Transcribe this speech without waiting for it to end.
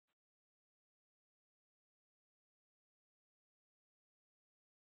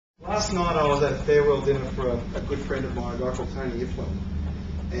Last night I was at a farewell dinner for a good friend of mine, a guy called Tony Iflin,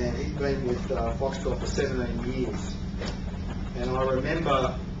 and he'd been with Foxtel for 17 years. And I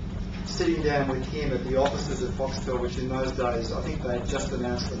remember sitting down with him at the offices of Foxtel, which in those days, I think they had just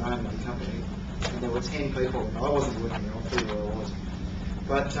announced the name of the company, and there were 10 people, and I wasn't working there, I'll tell you where I was.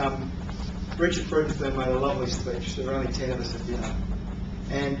 But Richard Frudenstern made a lovely speech. There were only 10 of us at dinner.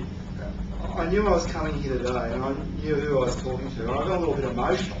 And I knew I was coming here today, and I knew who I was talking to, and I got a little bit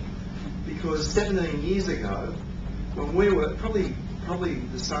emotional. Because 17 years ago, when we were probably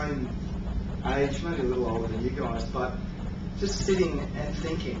the same age, maybe a little older than you guys, but just sitting and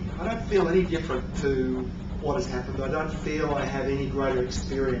thinking, I don't feel any different to what has happened. I don't feel I have any greater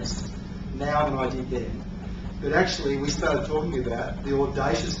experience now than I did then. But actually, we started talking about the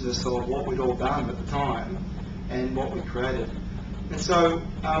audaciousness of what we'd all done at the time and what we created. And so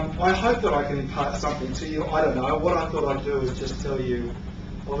I hope that I can impart something to you. I don't know. What I thought I'd do is just tell you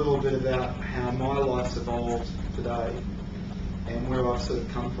a little bit about how my life's evolved today and where I've sort of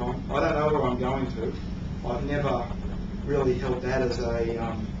come from. I don't know where I'm going to. I've never really held that as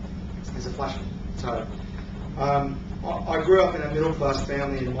a flashpoint. So I grew up in a middle class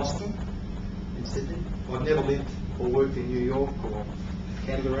family in Boston, in Sydney. I've never lived or worked in New York or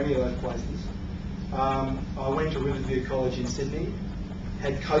Canada or any of those places. I went to Riverview College in Sydney,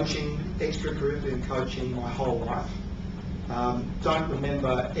 had coaching, extracurricular coaching my whole life. Don't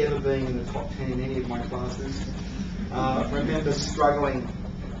remember ever being in the top 10 in any of my classes. Remember struggling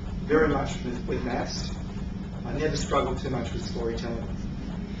very much with maths. I never struggled too much with storytelling.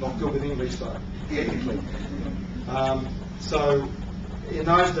 Not good with English though, technically. So in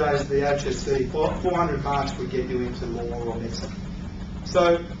those days, the HSC, 400 marks would get you into law or medicine.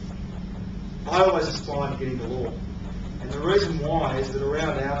 So I always aspired to get into law. And the reason why is that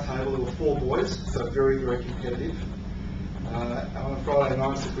around our table there were 4 boys, so very, very competitive. On a Friday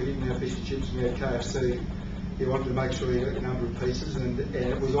nights, if we didn't have fish and chips and we had KFC, you wanted to make sure you got a number of pieces, and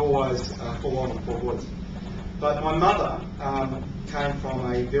it was always full on with 4 boys. But my mother came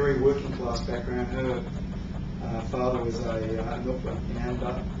from a very working class background. Her father was a milkman in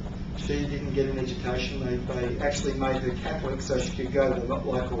Annabelle. She didn't get an education. They actually made her Catholic so she could go to the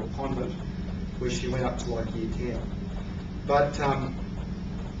local convent, where she went up to like year 10. But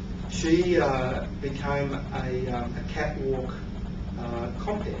she became a catwalk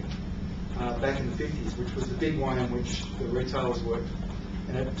compere back in the 50s, which was the big one in which the retailers worked.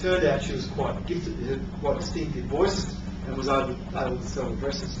 And it turned out she was quite gifted, had quite distinctive voice, and was able to sell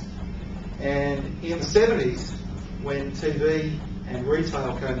dresses. And in the 70s, when TV and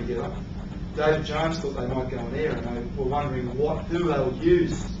retail came together, David Jones thought they might go on air, and they were wondering who they would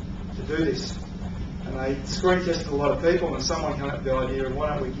use to do this. And they screen tested a lot of people, and someone came up with the idea of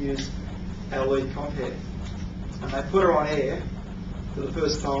why don't we use our lead compere. And they put her on air for the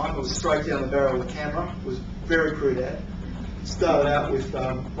first time. It was straight down the barrel of the camera. It was very crude ad. Started out with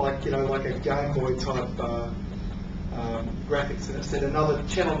like a Game Boy type graphics, and it said another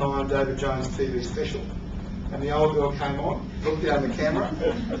Channel 9 David Jones TV special. And the old girl came on, looked down the camera,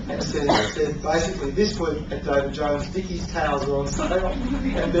 and said basically, this week at David Jones, Dickies towels are on sale,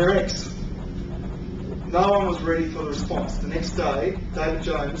 and they're X. No one was ready for the response. The next day, David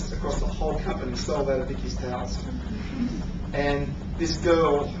Jones, across the whole company, sold out of Dickies towels. And this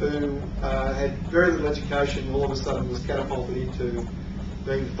girl who had very little education all of a sudden was catapulted into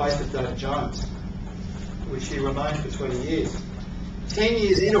being the face of David Jones, which she remained for 20 years. 10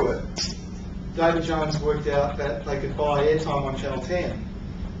 years into it, David Jones worked out that they could buy airtime on Channel 10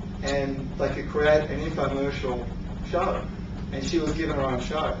 and they could create an infomercial show, and she was given her own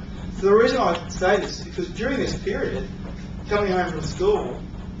show. So the reason I say this is because during this period, coming home from school,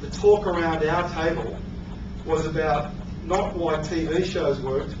 the talk around our table was about not why TV shows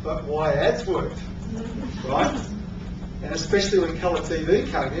worked, but why ads worked, right? And especially when colour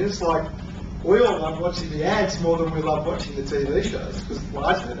TV came in, it's like we all love watching the ads more than we love watching the TV shows, because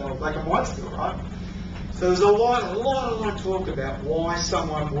largely they were black and white still, right? So there's a lot of talk about why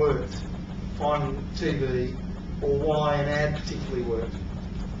someone worked on TV or why an ad particularly worked.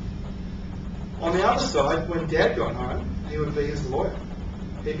 On the other side, when Dad got home, he would be his lawyer.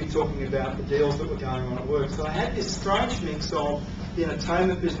 He'd be talking about the deals that were going on at work. So I had this strange mix of the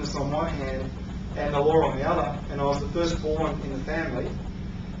entertainment business on one hand and the law on the other, and I was the firstborn in the family.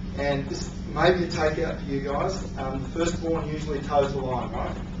 And this may be a takeout for you guys. The firstborn usually toes the line,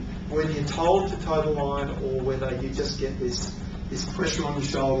 right? Whether you're told to toe the line or whether you just get this pressure on your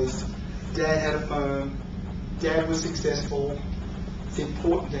shoulders. Dad had a firm, Dad was successful. It's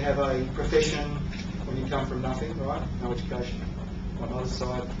important to have a profession when you come from nothing, right? No education on the other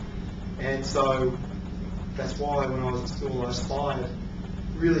side. And so that's why when I was at school I aspired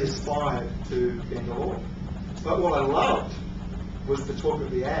really aspired to get into law. But what I loved was the talk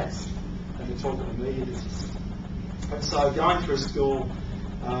of the ads and the talk of the media business. And so going through school,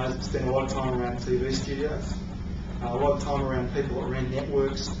 I spent a lot of time around TV studios, a lot of time around people that ran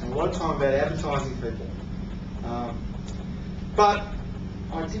networks, and a lot of time about advertising people. But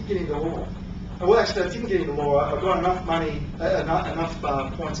I did get into law. Well, actually, I didn't get into law. I got enough money, enough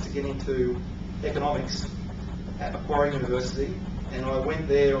points to get into economics at Macquarie University, and I went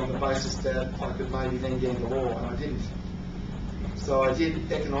there on the basis that I could maybe then get into law, and I didn't. So I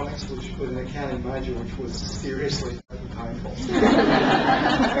did economics, which was an accounting major, which was seriously painful.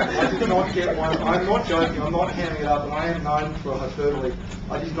 I did not get one. I'm not joking. I'm not hamming it up, and I am known for hyperbole.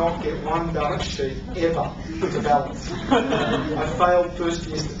 I did not get one balance sheet ever to balance. I failed first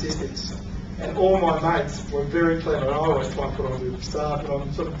year statistics, and all my mates were very clever. And I always try and put on a bit of staff, and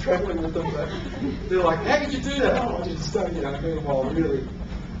I'm sort of travelling with them. But they're like, "How did you do that?" Oh, I didn't study, meanwhile, really.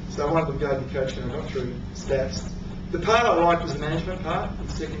 So one of them gave me coaching, and I got through stats. The part I liked was the management part in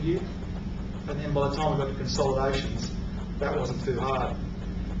the second year, and then by the time I got to consolidations, that wasn't too hard.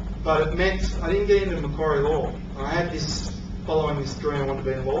 But it meant I didn't get into Macquarie Law. I had this, following this dream, I wanted to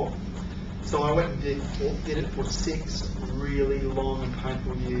be in law. So I went and did it for 6 really long and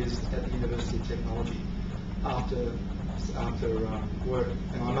painful years at the University of Technology after work.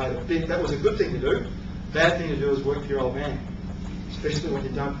 And I made a big, that was a good thing to do. Bad thing to do is work for your old man, especially when you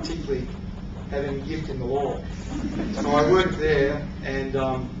don't particularly have any gift in the law. So I worked there, and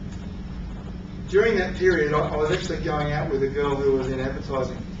during that period I was actually going out with a girl who was in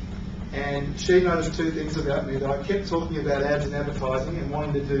advertising, and she noticed 2 things about me: that I kept talking about ads and advertising and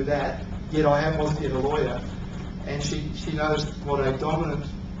wanting to do that, yet I wasn't yet a lawyer. And she noticed what a dominant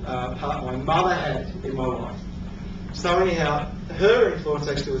part my mother had in my life. So anyhow, her influence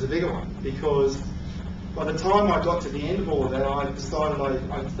actually was a bigger one, because by the time I got to the end of all of that, I decided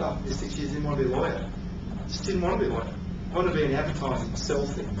after 6 years, didn't want to be a lawyer. Just didn't want to be a lawyer. I wanted to be in advertising, sell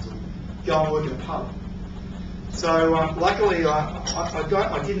things, or go and work in a pub. So luckily,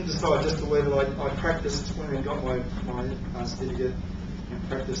 I didn't decide just to leave it. I practiced when I got my certificate and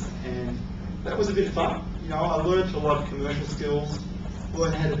practiced, and that was a bit of fun. I learned a lot of commercial skills,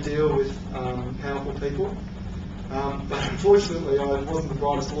 learned how to deal with powerful people. But unfortunately, I wasn't the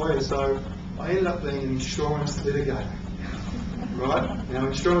brightest lawyer, so I ended up being an insurance litigator, right? Now,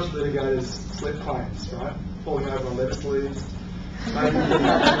 insurance litigators slip claims, right? Falling over on letter sleeves, maybe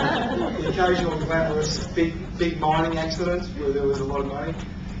the occasional glamorous big mining accident where there was a lot of money.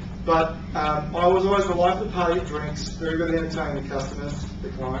 But I was always the life of the party at drinks, very good at entertaining the customers, the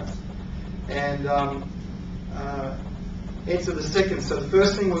clients. And enter the second. So the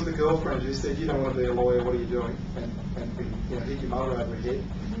first thing was the girlfriend who said, "You don't want to be a lawyer, what are you doing?" And hit your mother over the head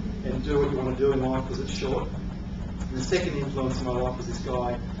and do what you want to do in life because it's short. And the second influence in my life was this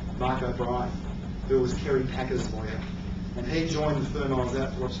guy, Mark O'Brien, who was Kerry Packer's lawyer. And he joined the firm I was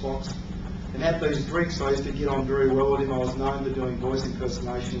at to watch Fox. And at these drinks, I used to get on very well with him. I was known for doing voice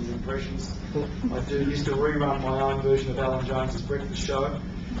impersonations and impressions. Used to rerun my own version of Alan Jones's breakfast show.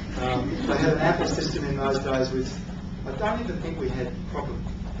 They had an Apple system in those days with, I don't even think we had proper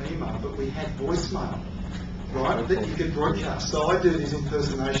email, but we had voicemail, right, that you could broadcast. So I do these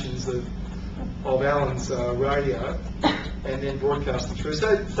impersonations of Alan's radio and then broadcast them through. So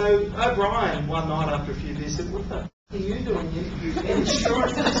O'Brien, one night after a few beers, said, "What the f*** are you doing in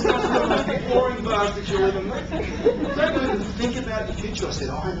insurance? This stuff's the most boring bastard you'll ever meet. Don't even think about your future." I said,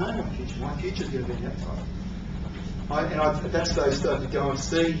 "I know my future. My future's going to be advertising." At that stage, started to go and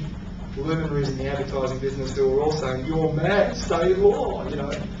see luminaries in the advertising business who were all saying, "You're mad, stay in law,"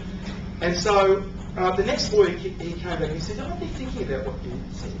 And so the next week he came back and he said, "I've been thinking about what you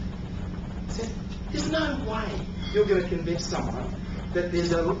said." He said, "There's no way you're going to convince someone that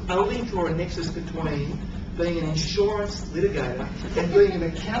there's a link or a nexus between being an insurance litigator and being an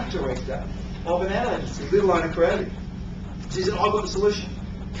account director of an ad agency, let alone a creative." He said, "I've got the solution.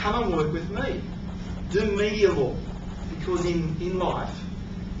 Come and work with me. Do media law. Because in life,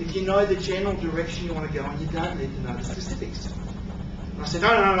 if you know the general direction you want to go in, you don't need to know the specifics." And I said, No,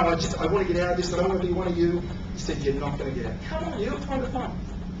 I want to get out of this, I don't want to be one of you. He said, "You're not going to get out. Come on, you'll find it fun.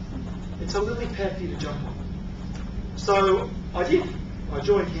 It's a lily pad for you to jump on." So I did. I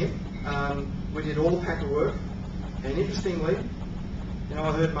joined him. We did all the packer work. And interestingly,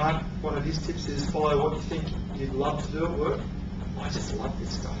 I heard Mark, one of his tips is follow what you think you'd love to do at work. I just love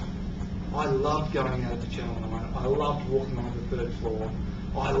this stuff. I loved going out of the Channel 9. I loved walking on the 3rd floor.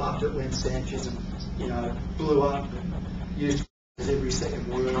 I loved it when Sanchez, blew up and used every second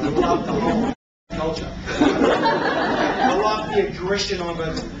word. I loved the whole culture. I loved the aggression of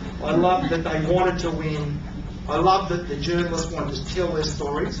it. I loved that they wanted to win. I loved that the journalists wanted to tell their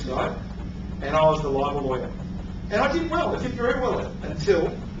stories, right? And I was the libel lawyer. And I did well, I did very well at it,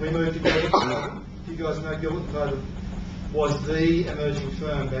 until we moved to Gilbert. You guys know Gilbert was the emerging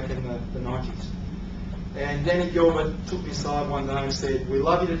firm back in the 90s. And Danny Gilbert took me aside one day and said, "We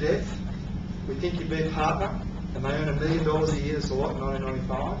love you to death, we think you'd be a partner," and they earn $1 million a year, it's a lot in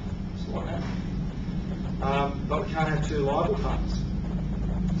 1995, it's a lot now. But we can't have two libel partners.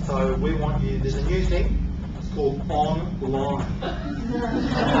 So we want you, there's a new thing, it's called online. And I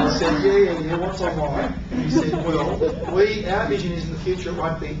said, yeah, what's online? And he said, well, our vision is in the future it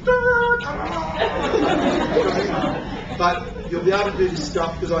won't be, but you'll be able to do this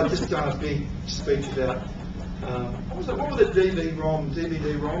stuff, because I'd just done a big speech about, what were the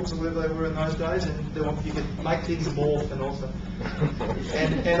DVD-ROMs or whatever they were in those days, and you could make things morph and also.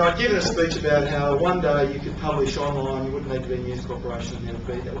 And I'd given a speech about how one day you could publish online, you wouldn't need to be a news corporation, and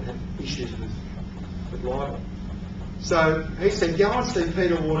that would have issues with libel. So he said, go and see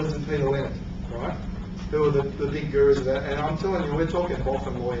Peter Waters and Peter Leonard, right, who are the big gurus of that. And I'm telling you, we're talking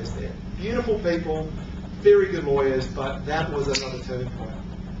Boffin lawyers there. Beautiful people, very good lawyers, but that was another turning point.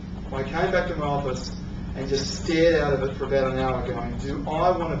 I came back to my office and just stared out of it for about an hour going, do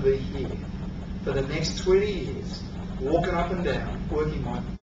I want to be here for the next 20 years, walking up and down, working my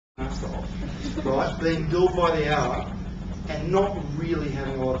ass off, right, being billed by the hour, and not really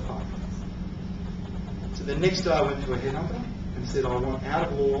having a lot of fun? So the next day I went to a headhunter and said, I want out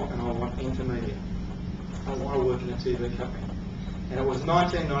of law and I want into media. I want to work in a TV company. And it was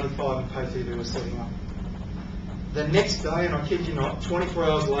 1995 and pay TV was setting up. The next day, and I kid you not, 24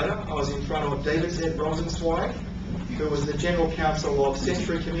 hours later, I was in front of David Z. Rosenzweig, who was the general counsel of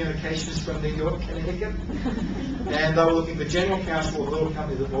Century Communications from New York, Connecticut. And they were looking for general counsel of a little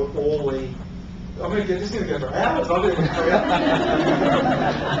company that bought all the... this is going to go for hours. I'm going to go for hours.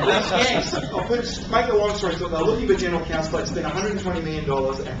 Yes, make a long story short, they're looking for general counsel. They'd spent $120 million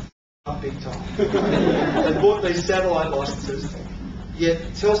and up big time. They bought these satellite licenses,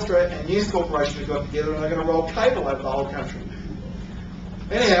 yet Telstra and News Corporation had got together and they're going to roll cable over the whole country.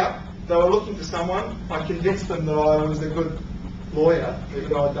 Anyhow, they were looking for someone. I convinced them that I was a good lawyer, even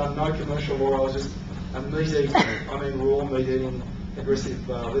though I'd done no commercial law. I was just a meat-eating, raw meat-eating, aggressive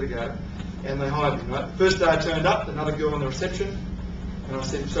litigator. And they hired me, right? First day I turned up, another girl in the reception, and I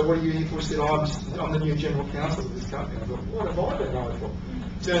said, so what are you here for? She said, I'm the new general counsel of this company. I thought, what have I been hired for?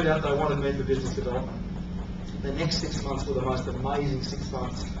 Turned out they wanted me for business development. The next 6 months were the most amazing 6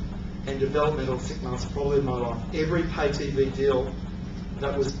 months, and developmental 6 months probably in my life. Every pay TV deal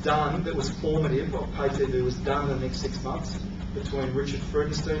that was done, that was formative of pay TV, was done in the next 6 months between Richard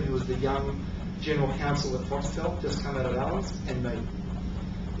Frugenstein, who was the young general counsel at Foxtel, just come out of Allen's, and me.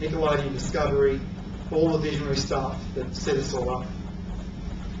 Nickelodeon, Discovery, all the visionary stuff that set us all up.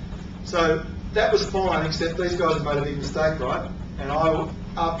 So that was fine, except these guys had made a big mistake, right? And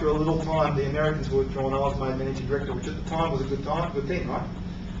after a little time, the Americans were withdrawn. I was made managing director, which at the time was a good thing, right?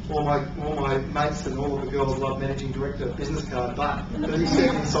 All my mates and all of the girls loved managing director business card, but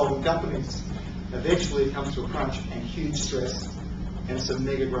 37 insolvent companies. Eventually, it comes to a crunch and huge stress and some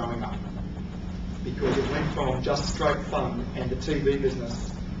mega growing up, because it went from just straight fun and the TV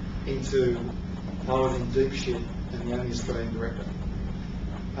business into I was in deep shit and the only Australian director.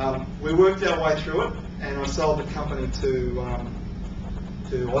 We worked our way through it, and I sold the company to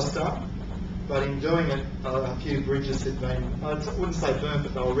Austar. But in doing it, a few bridges had been, I wouldn't say burnt,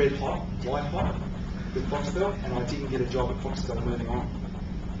 but they were red hot, white hot with Foxtel, and I didn't get a job at Foxtel moving on.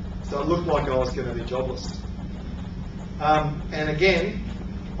 So it looked like I was going to be jobless. And again,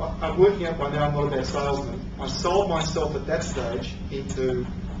 I'm working out by now I'm not about salesman. I sold myself at that stage into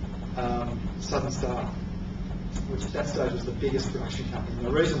Southern Star, which at that stage was the biggest production company. And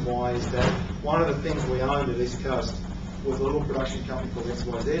the reason why is that one of the things we owned at East Coast was a little production company called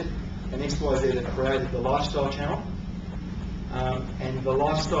XYZ, and XYZ had created the lifestyle channel. And the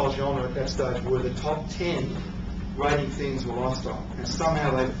lifestyle genre at that stage were the top 10 rating things were lifestyle. And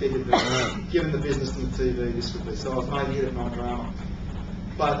somehow they figured that given the business and the TV, this would be. So I was made a hit at my drama.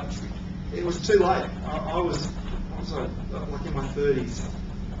 But it was too late. I was like in my 30s.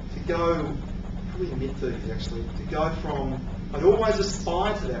 To go, probably mid-30s actually, to go from, I'd always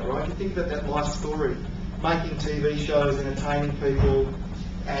aspired to that, right? You think about that life story, making TV shows, entertaining people,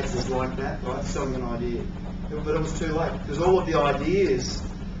 ads is like that, right? Selling an idea. But it was too late, because all of the ideas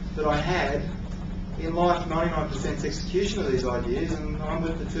that I had in life, 99% execution of these ideas, and I'm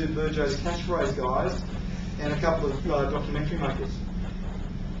with the two Burjo's catchphrase guys and a couple of documentary makers.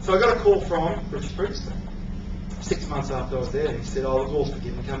 So I got a call from Richard Frugenstein 6 months after I was there. He said, oh, all's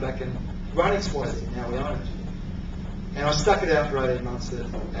forgiven, come back and run XYZ, now we own it. And I stuck it out for 18 months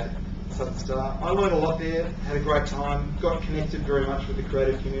at Southern Star. I learned a lot there, had a great time, got connected very much with the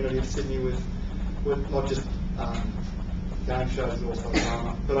creative community of Sydney with not just game shows but also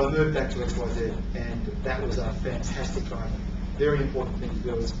drama. But I moved back to XYZ, and that was a fantastic time. Very important thing to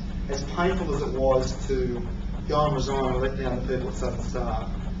do. As painful as it was to go and resign and let down the people at Southern Star,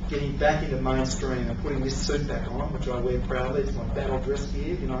 getting back into mainstream and putting this suit back on, which I wear proudly, it's my battle dress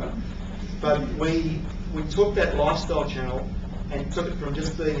here, you know. But we took that lifestyle channel and took it from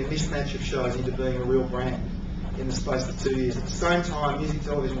just being a mismatch of shows into being a real brand in the space of 2 years. At the same time, music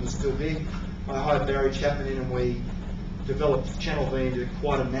television was still big. I hired Barry Chapman in and we developed Channel V into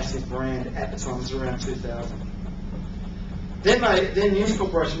quite a massive brand at the time. It was around 2000. Then News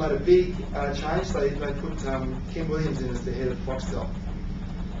Corporation made a big change. They put Kim Williams in as the head of Foxtel,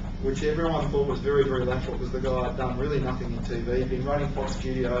 which everyone thought was very, very lateral because the guy had done really nothing in TV. He'd been running Fox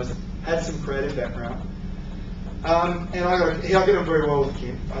Studios, had some creative background. And I got on very well with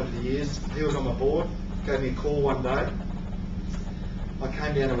Kim over the years. He was on my board, gave me a call one day. I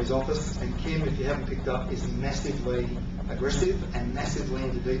came down to his office, and Kim, if you haven't picked up, is massively aggressive and massively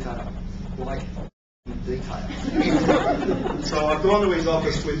into detail. Like detail. So I've gone to his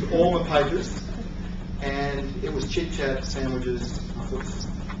office with all the papers, and it was chit-chat, sandwiches. I thought this is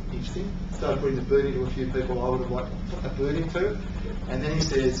interesting. Started putting the boot into a few people I would have liked to put a boot into. And then he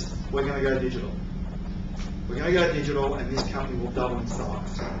says, we're going to go digital. We're going to go digital, and this company will double in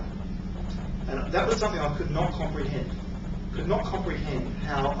size. And that was something I could not comprehend. Could not comprehend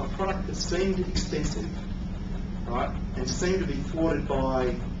how a product that seemed expensive, right, and seemed to be thwarted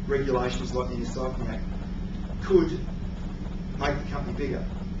by regulations like the Recycling Act, could make the company bigger.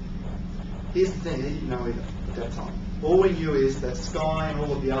 Here's the thing, he didn't know either at that time. All we knew is that Sky and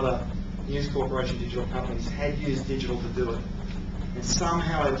all of the other News Corporation digital companies had used digital to do it. And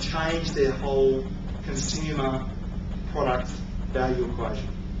somehow it changed their whole consumer product value equation.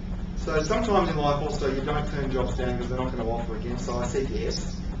 So sometimes in life also you don't turn jobs down because they're not going to offer again. So I said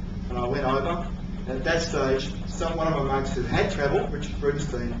yes, and I went over. And at that stage, one of my mates who had travelled, Richard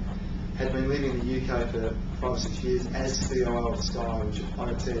Brudenstein, had been living in the UK for 5 or 6 years as CIO of Sky, which I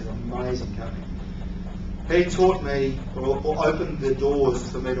would say is an amazing company. He taught me, or opened the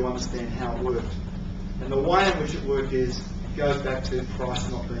doors for me to understand how it worked. And the way in which it worked is, it goes back to price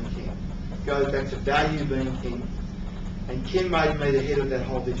not being king. It goes back to value being king. And Kim made me the head of that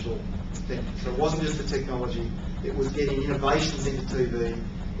whole digital thing. So it wasn't just the technology, it was getting innovations into TV,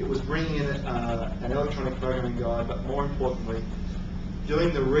 it was bringing in an electronic programming guide, but more importantly,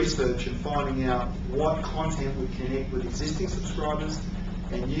 doing the research and finding out what content would connect with existing subscribers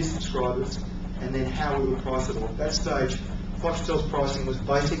and new subscribers, and then how we would price it all. At that stage, Foxtel's pricing was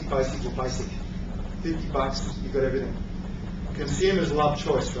basic. 50 bucks, you got everything. Consumers love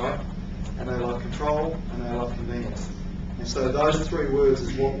choice, right? And they love control, and they love convenience. And so those 3 words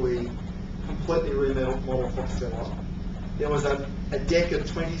is what we completely remodeled Foxtel on. There was a deck of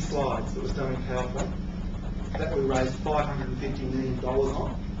 20 slides that was done in PowerPoint that we raised $550 million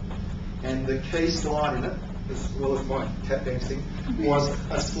on. And the key slide in it, as well as my tap dancing, was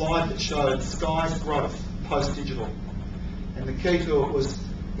a slide that showed Sky's growth post-digital. And the key to it was,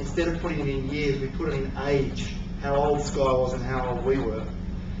 instead of putting it in years, we put it in age, how old Sky was and how old we were.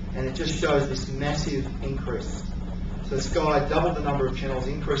 And it just shows this massive increase. So Sky doubled the number of channels,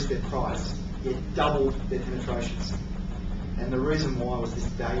 increased their price, yet doubled their penetrations. And the reason why was this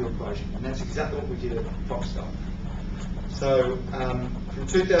value equation. And that's exactly what we did at Foxtel. So from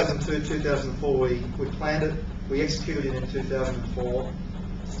 2002 2004, we planned it, we executed it in 2004.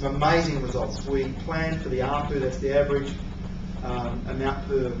 Some amazing results. We planned for the ARPU, that's the average amount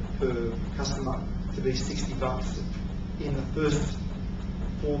per customer, to be 60 bucks. In the first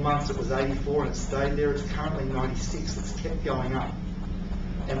 4 months it was 84 and it stayed there. It's currently 96. It's kept going up.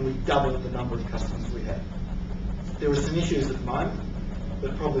 And we doubled the number of customers we had. There were some issues at the moment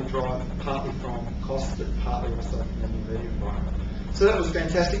that probably drive partly from cost, but partly also from the new media environment. So that was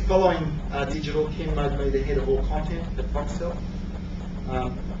fantastic. Following digital, Kim made me the head of all content at Foxtel,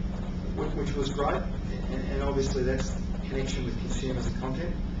 which was great. And obviously that's connection with consumers and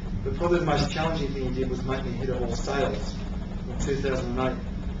content. But probably the most challenging thing he did was make me head of all sales in 2008.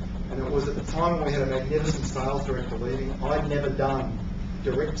 And it was at the time when we had a magnificent sales director leaving. I'd never done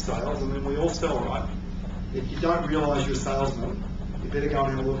direct sales. I mean, we all sell, right? If you don't realise you're a salesman, you better go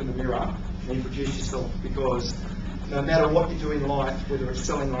and have a look in the mirror and introduce yourself, because no matter what you do in life, whether it's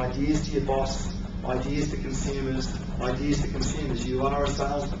selling ideas to your boss, ideas to consumers, you are a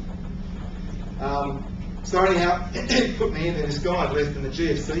salesman. So anyhow, it put me in there. This guy had left and the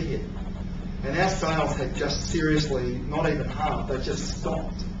GFC hit. And our sales had just seriously, not even half, they just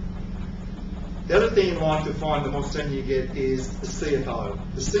stopped. The other thing in life you'll find the more senior you get is the CFO.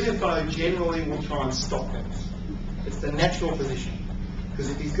 The CFO generally will try and stop things. It's the natural position. Because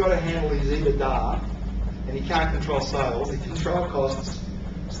if he's got to handle his EBITDA and he can't control sales, he can control costs.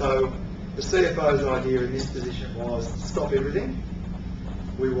 So the CFO's idea in this position was stop everything.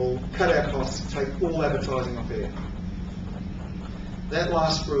 We will cut our costs, take all advertising off air. That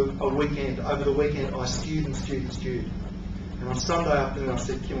lasts for a weekend. Over the weekend, I stewed. And on Sunday afternoon, I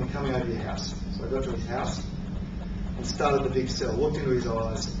said, Kim, I'm coming over to your house. So I got to his house and started the big sell, looked into his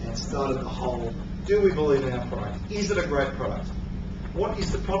eyes and started the whole, do we believe in our product? Is it a great product? What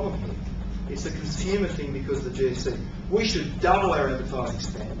is the problem here? It's a consumer thing because of the GFC. We should double our advertising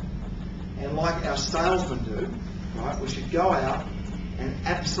spend. And like our salesmen do, right, we should go out and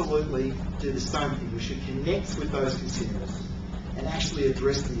absolutely do the same thing. We should connect with those consumers and actually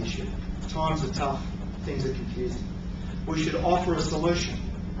address the issue. Times are tough, things are confusing. We should offer a solution,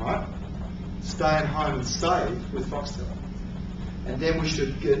 right? Stay at home and save with Foxtel. And then we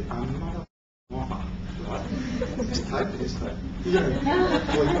should get another offer, right? This tape.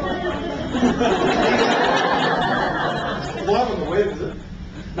 Live on the web, is it?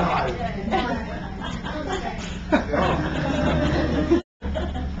 No.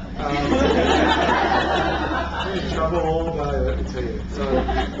 In trouble all day, I can tell you. So,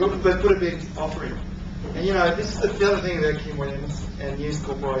 but put a big offering. And you know, this is the other thing about Kim Williams and News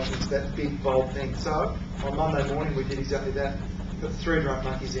Corporations, that big, bold thing. So, on Monday morning we did exactly that. Put 3 drunk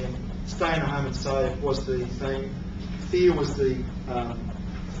monkeys in. Staying at home and save was the thing. Fear was the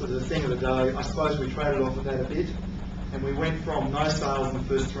sort of the thing of the day. I suppose we traded off of that a bit. And we went from no sales in the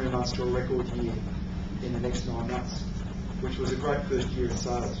first 3 months to a record year in the next 9 months, which was a great first year of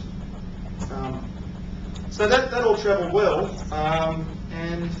sales. So that all travelled well,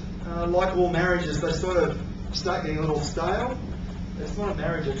 and like all marriages, they sort of start getting a little stale. It's not a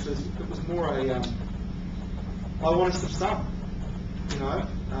marriage actually, it was more a, I wanted some son, you know.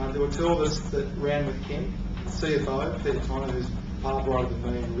 There were 2 of us that ran with Kim, the CFO, Peter Tonner, who's far brighter than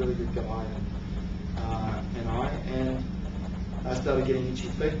me and a really good guy, and I started getting itchy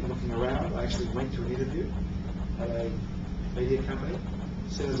feet and looking around. I actually went to an interview at a media company.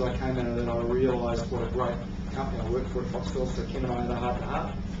 As soon as I came out of that, I realised what a great company I worked for at Foxtel, so Kim and I had a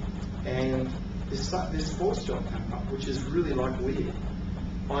heart-to-heart. And this sports job came up, which is really like weird.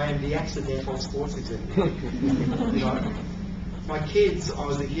 I am the accidental sports executive. You know, my kids, I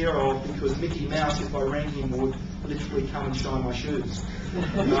was the hero of because Mickey Mouse, if I rang him, would literally come and shine my shoes.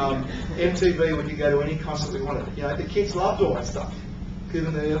 MTV, we could go to any concert we wanted. You know, the kids loved all that stuff,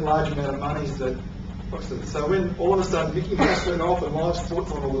 given the large amount of monies that Foxtel. So when all of a sudden Mickey Mouse went off and live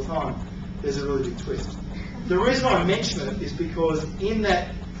sports on all the time, there's a really big twist. The reason I mention it is because in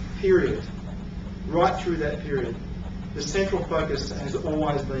that period, right through that period, the central focus has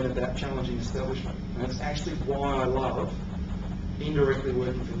always been about challenging establishment. And it's actually why I love indirectly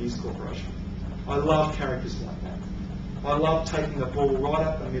working for News Corporation. I love characters like that. I love taking the ball right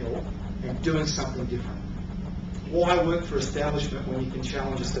up the middle and doing something different. Why work for establishment when you can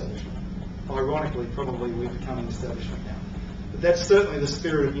challenge establishment? Ironically, probably we're becoming establishment now. But that's certainly the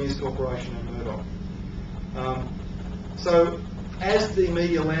spirit of News Corporation and Murdoch. So as the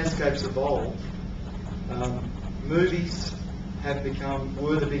media landscapes evolve, movies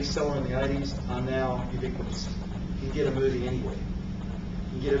were the big seller in the 80s, are now ubiquitous. You can get a movie anywhere.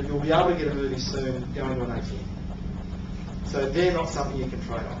 You'll be able to get a movie soon going to an ATM. So they're not something you can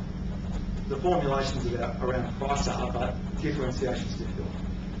trade on. The formulations around price are, but differentiation is difficult.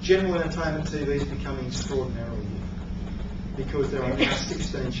 General entertainment TV is becoming extraordinarily new because there are now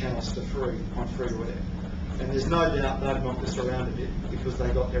 16 channels for free on freeware. And there's no doubt they've knocked us around a bit because they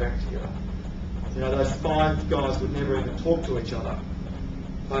got their act together. You know, those 5 guys would never even talk to each other.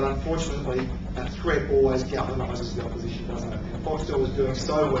 But unfortunately, a threat always galvanises the opposition, doesn't it? And Foxtel was doing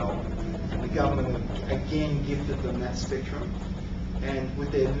so well, and the government again gifted them that spectrum. And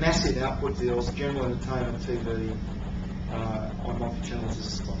with their massive output deals, general entertainment TV on multi-channels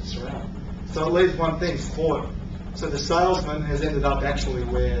is spotted around. So it leaves one thing, sport. So the salesman has ended up actually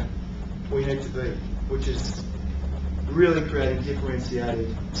where we need to be, which is really creating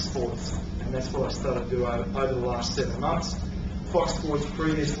differentiated sports. And that's what I started to do over the last 7 months. Fox Sports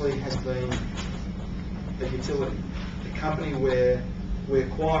previously has been a utility, a company where we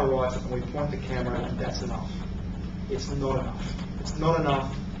acquire rights and we point the camera and that's enough. It's not enough. It's not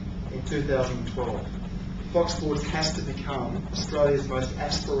enough in 2012. Fox Sports has to become Australia's most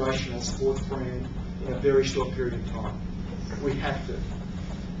aspirational sports brand in a very short period of time. We have to.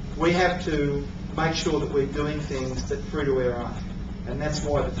 We have to make sure that we're doing things that free-to-air aren't. And that's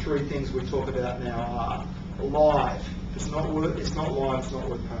why the 3 things we talk about now are live. If it's not live, it's not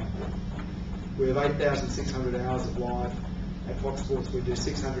worth paying for. We have 8,600 hours of live. At Fox Sports, we do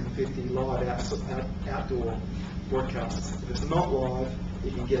 650 live outdoor broadcasts. If it's not live, you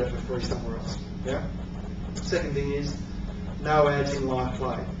can get it for free somewhere else. Yeah. Second thing is no ads in live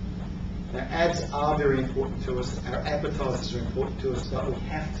play. Now, ads are very important to us. Our advertisers are important to us, but we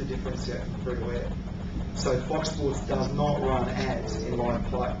have to differentiate from free-to-air. So Fox Sports does not run ads in live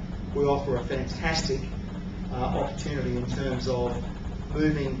play. We offer a fantastic opportunity in terms of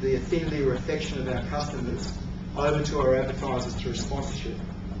moving the affinity or affection of our customers over to our advertisers through sponsorship.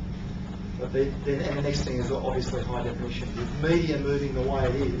 But and the next thing is obviously high definition. With media moving the way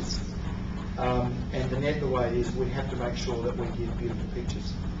it is, and the net the way it is, we have to make sure that we give beautiful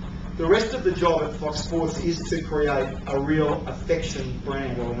pictures. The rest of the job at Fox Sports is to create a real affection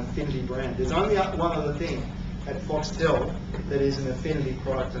brand or an affinity brand. There's only one other thing at Foxtel that is an affinity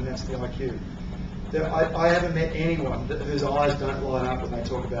product, and that's the IQ. I haven't met anyone whose eyes don't light up when they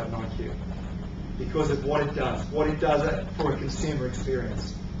talk about an IQ because of what it does for a consumer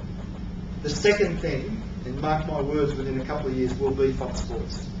experience. The second thing, and mark my words, within a couple of years will be Fox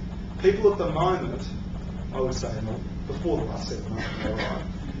Sports. People at the moment, I would say, before the last 7 months, they're right,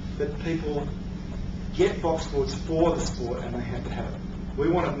 but people get Fox Sports for the sport and they have to have it. We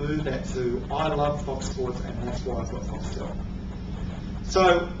want to move that to, I love Fox Sports and that's why I've got Foxtel.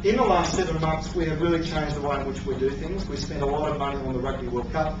 So in the last 7 months, we have really changed the way in which we do things. We spent a lot of money on the Rugby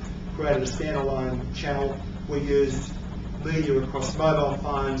World Cup, created a standalone channel. We used media across mobile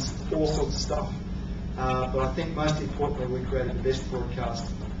phones, all sorts of stuff. But I think most importantly, we created the best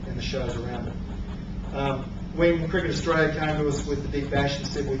broadcast and the shows around it. When Cricket Australia came to us with the Big Bash and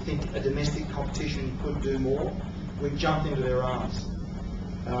said we think a domestic competition could do more, we jumped into their arms.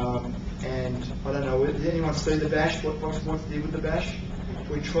 And I don't know, did anyone see the Bash, what Fox Sports did with the Bash?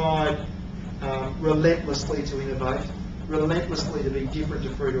 We tried relentlessly to innovate, relentlessly to be different to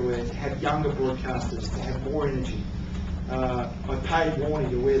free-to-air, to have younger broadcasters, to have more energy. I paid Warney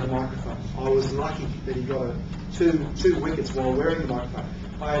to wear the microphone. I was lucky that he got two wickets while wearing the microphone.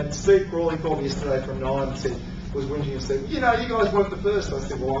 I had Steve Crawley called me yesterday from Nine and was whinging and said, you know, you guys weren't the first. I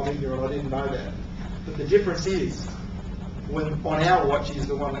said, well, I'm ignorant, I didn't know that. But the difference is, when on our watch, he's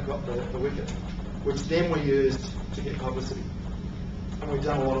the one that got the wicket, which then we used to get publicity. And we've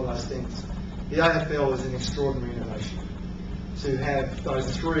done a lot of those things. The AFL is an extraordinary innovation. To have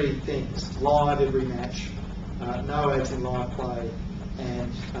those three things, live every match, no ads in live play,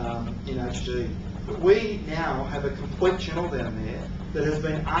 and in HD. But we now have a complete channel down there that has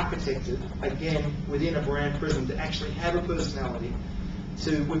been architected, again, within a brand prism to actually have a personality.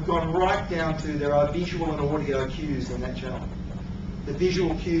 We've gone right down to there are visual and audio cues in that channel. The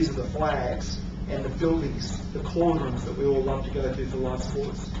visual cues are the flags and the buildings, the cauldrons that we all love to go to for live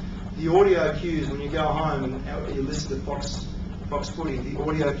sports. The audio cues, when you go home and you listen to Fox Footy, the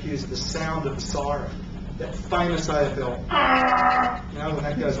audio cues are the sound of the siren, that famous AFL, you know, when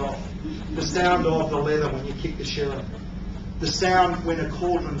that goes off. The sound of the leather when you kick the shilling. The sound when a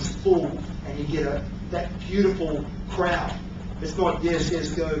cauldron's full and you get that beautiful crowd. It's not yes,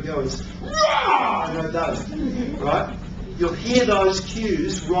 yes, go, go. It's rah! You know it does, right? You'll hear those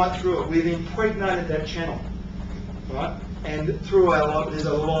cues right through it. We've impregnated that channel, right? And through our live, there's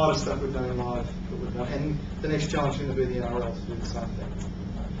a lot of stuff we've done in live that we've done. And the next challenge is going to be the NRL to do the same thing.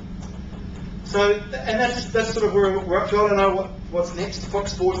 So, and that's sort of where we're up to. I don't know what's next.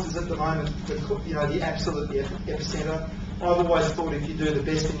 Fox Sports is at the moment, the absolute epicenter. I've always thought if you do the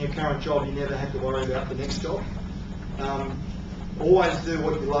best in your current job, you never have to worry about the next job. Always do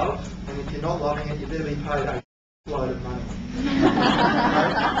what you love, and if you're not loving it, you better be paid a load of money.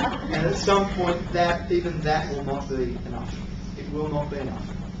 And at some point, even that will not be enough. It will not be enough.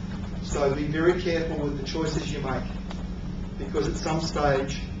 So be very careful with the choices you make, because at some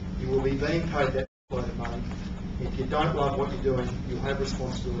stage you will be being paid that load of money. If you don't love what you're doing, you'll have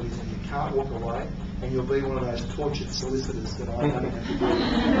responsibilities and you can't walk away, and you'll be one of those tortured solicitors that I don't have to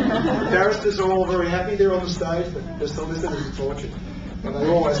do. The barristers are all very happy, they're on the stage, but the solicitors are tortured. And they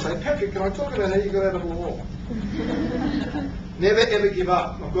always say, Patrick, can I talk about how you got out of the law? Never ever give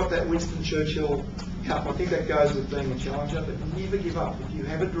up. I've got that Winston Churchill cup. I think that goes with being a challenger, but never give up. If you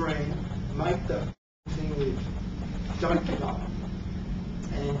have a dream, make the thing live. Don't give up.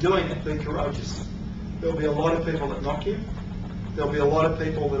 And in doing it, be courageous. There'll be a lot of people that knock you. There'll be a lot of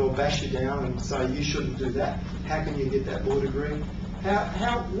people that will bash you down and say you shouldn't do that. How can you get that law degree?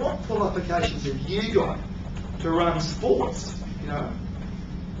 What qualifications have you got to run sports? You know,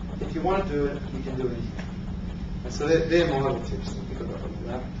 if you want to do it, you can do anything. And so they're my little tips. I think I've got them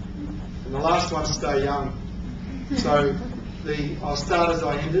all. And the last one, stay young. So I'll start as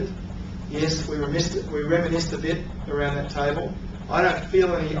I ended. Yes, we reminisced a bit around that table. I don't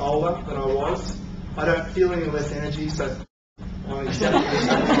feel any older than I was. I don't feel any less energy, so I'm exactly the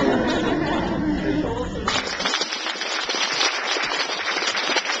same.